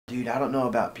dude, I don't know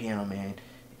about Piano Man,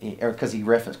 or because he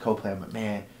referenced Coldplay. I'm like,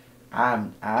 man,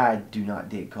 I do not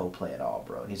dig Coldplay at all,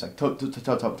 bro. He's like,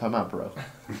 time out, bro.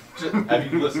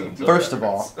 Have you listened to First of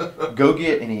all, go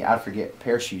get, and I forget,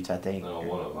 Parachutes, I think. No,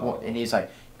 one of them. And he's like,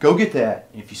 go get that.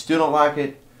 And if you still don't like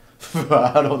it,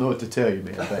 I don't know what to tell you,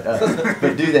 man.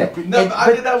 But do that. No,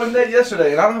 I did that with Nate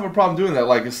yesterday, and I don't have a problem doing that.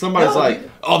 Like, if somebody's like,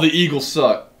 "Oh, the Eagles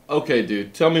suck," okay,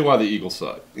 dude, tell me why the Eagles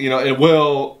suck. You know, and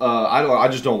I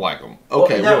just don't like them.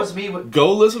 Okay, that was me.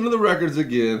 Go listen to the records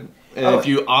again, and if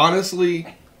you honestly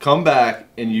come back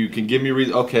and you can give me a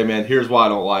reason, okay, man, here's why I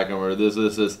don't like them, or this,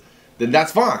 then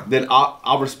that's fine. Then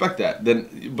I'll respect that.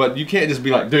 But you can't just be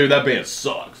like, dude, that band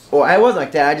sucks. Well, I wasn't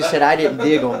like that. I just said I didn't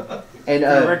dig them. And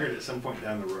the record at some point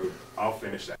down the road, I'll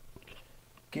finish that.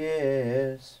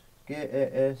 Guess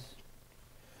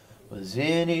was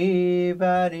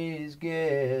anybody's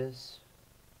guess.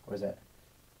 Where's that?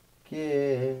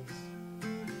 Guess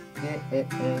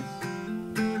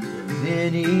was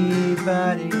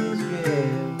anybody's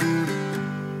guess.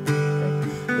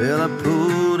 Well, I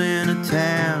pulled into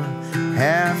town,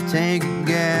 half tank of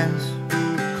gas.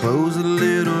 Clothes a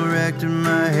little wrecked and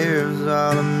my hair's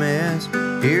all a mess.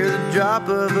 Hear the drop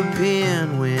of a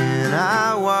pin when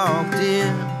I walked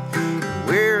in.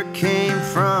 Where it came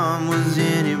from was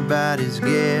anybody's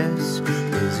guess.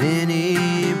 Was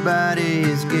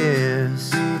anybody's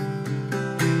guess.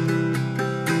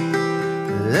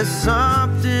 There's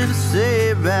something to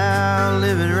say about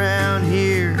living around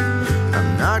here.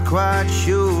 I'm not quite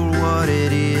sure what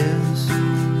it is.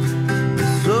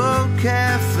 This old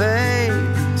cafe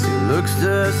still looks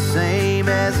the same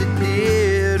as it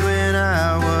did when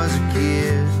I was a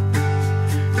kid.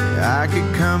 I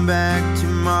could come back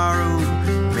tomorrow,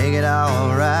 make it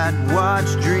alright.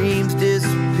 Watch dreams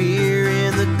disappear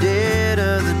in the dead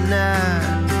of the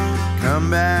night. Come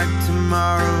back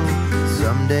tomorrow,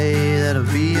 someday that'll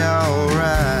be alright.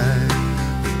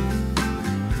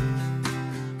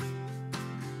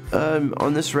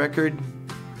 On this record,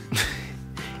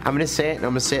 I'm gonna say it, and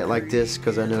I'm gonna say it like this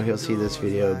because I know he'll see this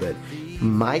video, but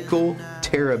Michael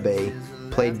Terabay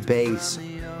played bass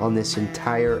on this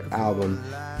entire album.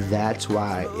 That's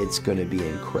why it's gonna be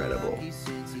incredible.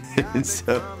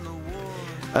 So,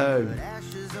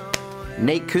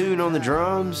 Nate Kuhn on the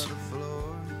drums.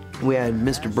 We had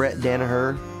Mr. Brett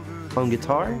Danaher on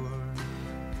guitar,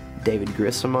 David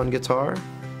Grissom on guitar,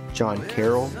 John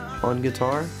Carroll on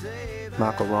guitar,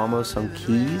 Michael Ramos on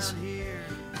keys,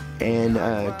 and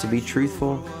to be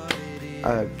truthful,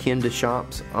 Ken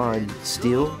Deschamps on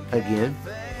steel again.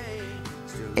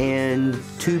 And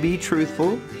to be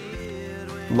truthful,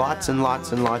 lots and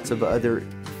lots and lots of other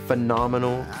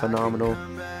phenomenal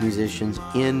musicians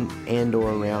in and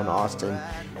or around Austin.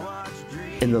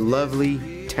 And the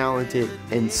lovely, talented,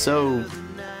 and so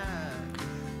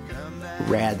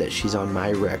rad that she's on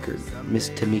my record, Miss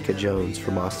Tamika Jones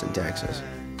from Austin, Texas.